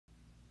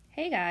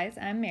Hey guys,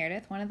 I'm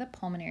Meredith, one of the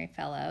pulmonary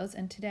fellows,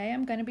 and today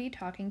I'm going to be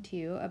talking to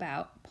you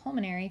about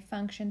pulmonary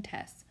function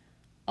tests,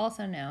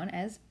 also known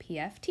as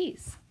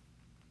PFTs.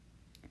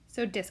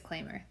 So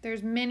disclaimer,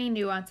 there's many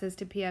nuances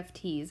to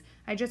PFTs.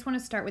 I just want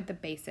to start with the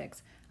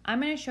basics.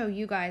 I'm going to show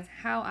you guys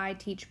how I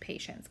teach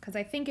patients, because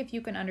I think if you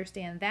can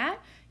understand that,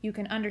 you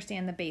can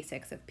understand the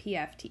basics of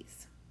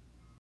PFTs.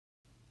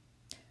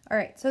 All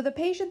right, so the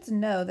patients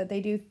know that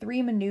they do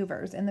 3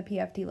 maneuvers in the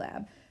PFT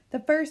lab. The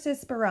first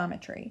is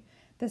spirometry.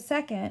 The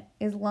second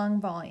is lung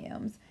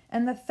volumes,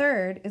 and the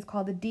third is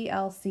called the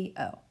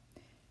DLCO.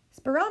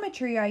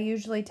 Spirometry, I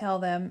usually tell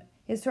them,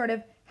 is sort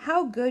of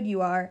how good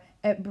you are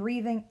at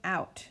breathing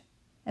out.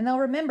 And they'll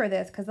remember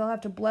this because they'll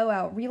have to blow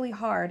out really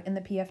hard in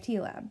the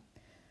PFT lab.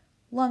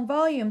 Lung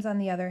volumes, on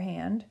the other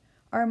hand,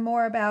 are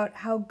more about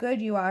how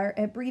good you are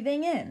at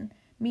breathing in,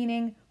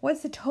 meaning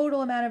what's the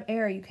total amount of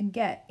air you can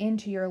get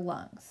into your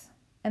lungs.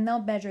 And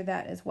they'll measure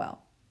that as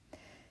well.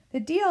 The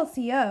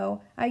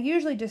DLCO, I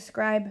usually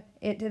describe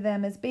it to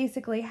them as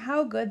basically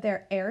how good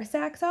their air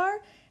sacs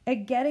are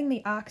at getting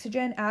the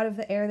oxygen out of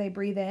the air they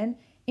breathe in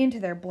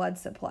into their blood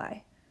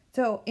supply.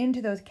 So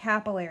into those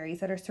capillaries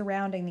that are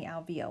surrounding the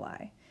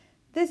alveoli.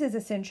 This is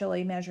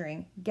essentially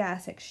measuring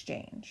gas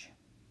exchange.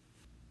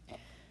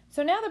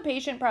 So now the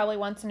patient probably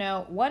wants to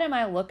know, what am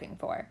I looking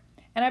for?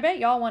 And I bet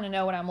y'all want to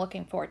know what I'm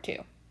looking for too.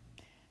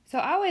 So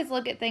I always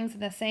look at things in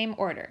the same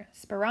order: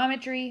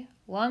 spirometry,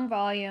 lung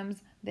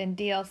volumes, then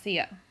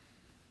DLCO.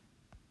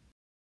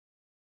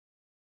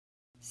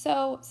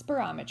 So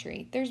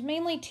spirometry, there's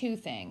mainly 2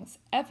 things: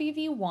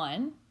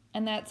 FEV1,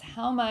 and that's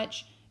how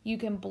much you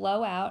can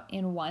blow out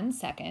in 1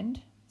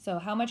 second. So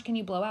how much can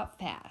you blow out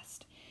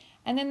fast?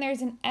 And then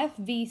there's an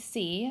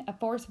FVC, a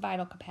forced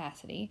vital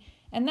capacity,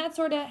 and that's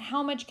sort of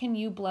how much can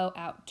you blow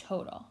out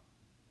total.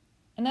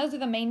 And those are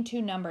the main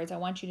 2 numbers I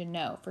want you to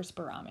know for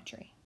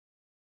spirometry.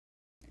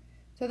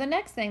 So the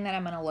next thing that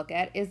I'm going to look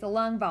at is the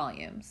lung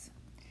volumes.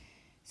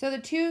 So the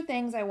 2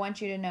 things I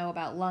want you to know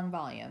about lung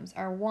volumes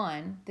are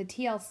 1, the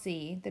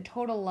TLC, the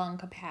total lung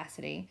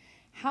capacity.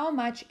 How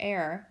much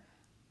air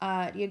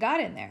you got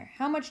in there?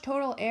 How much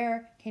total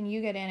air can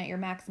you get in at your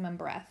maximum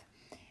breath?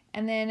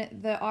 And then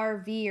the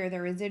RV, or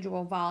the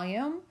residual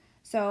volume.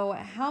 So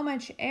how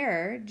much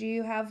air do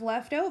you have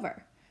left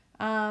over?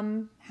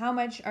 How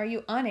much are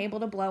you unable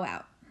to blow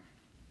out?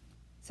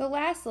 So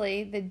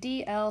lastly, the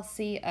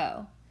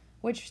DLCO,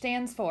 which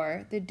stands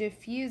for the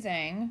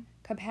diffusing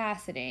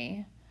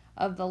capacity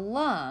of the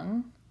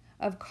lung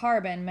of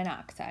carbon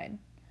monoxide.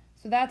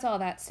 So that's all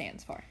that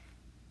stands for.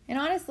 And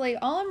honestly,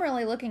 all I'm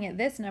really looking at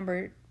this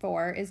number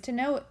for is to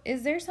know,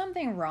 is there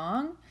something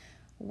wrong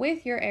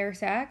with your air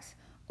sacs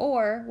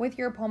or with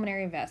your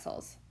pulmonary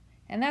vessels?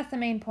 And that's the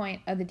main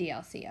point of the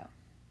DLCO.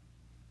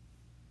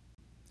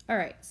 All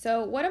right,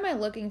 so what am I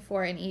looking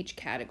for in each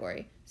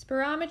category?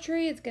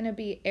 Spirometry, it's going to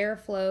be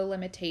airflow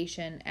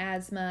limitation,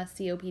 asthma,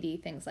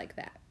 COPD, things like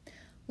that.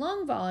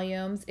 Lung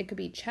volumes, it could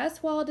be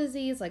chest wall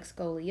disease like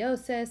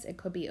scoliosis, it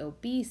could be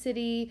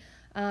obesity,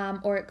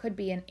 or it could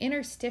be an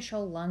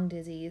interstitial lung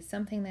disease,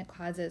 something that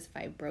causes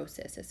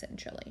fibrosis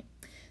essentially.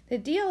 The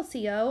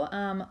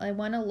DLCO, I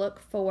want to look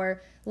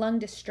for lung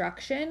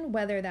destruction,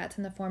 whether that's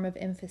in the form of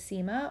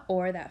emphysema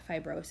or that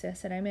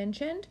fibrosis that I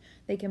mentioned.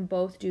 They can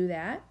both do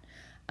that.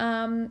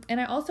 And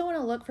I also want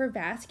to look for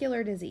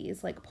vascular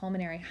disease like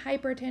pulmonary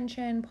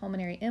hypertension,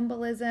 pulmonary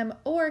embolism,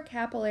 or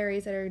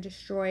capillaries that are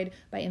destroyed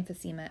by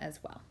emphysema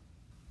as well.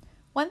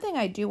 One thing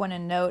I do want to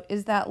note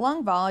is that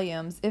lung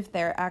volumes, if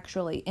they're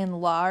actually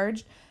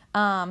enlarged,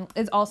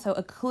 is also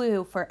a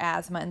clue for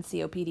asthma and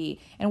COPD.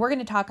 And we're going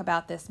to talk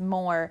about this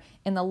more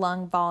in the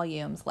lung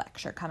volumes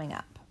lecture coming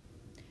up.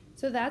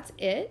 So that's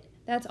it.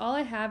 That's all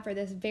I have for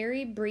this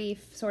very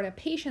brief sort of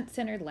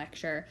patient-centered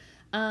lecture.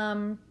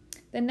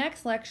 The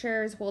next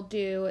lectures we'll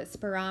do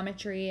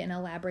spirometry and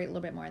elaborate a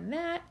little bit more on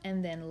that,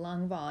 and then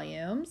lung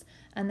volumes.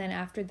 And then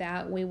after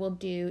that, we will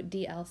do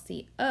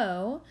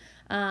DLCO.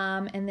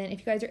 And then if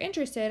you guys are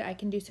interested, I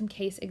can do some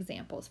case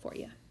examples for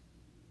you.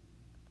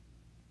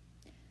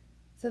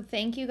 So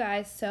thank you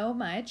guys so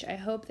much. I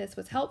hope this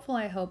was helpful.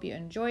 I hope you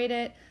enjoyed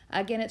it.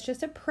 Again, it's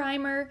just a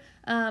primer,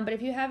 but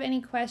if you have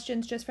any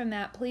questions just from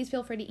that, please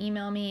feel free to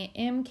email me,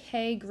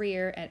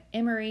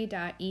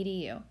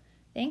 mkgreer@emory.edu.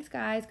 Thanks,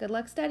 guys. Good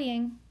luck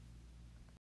studying.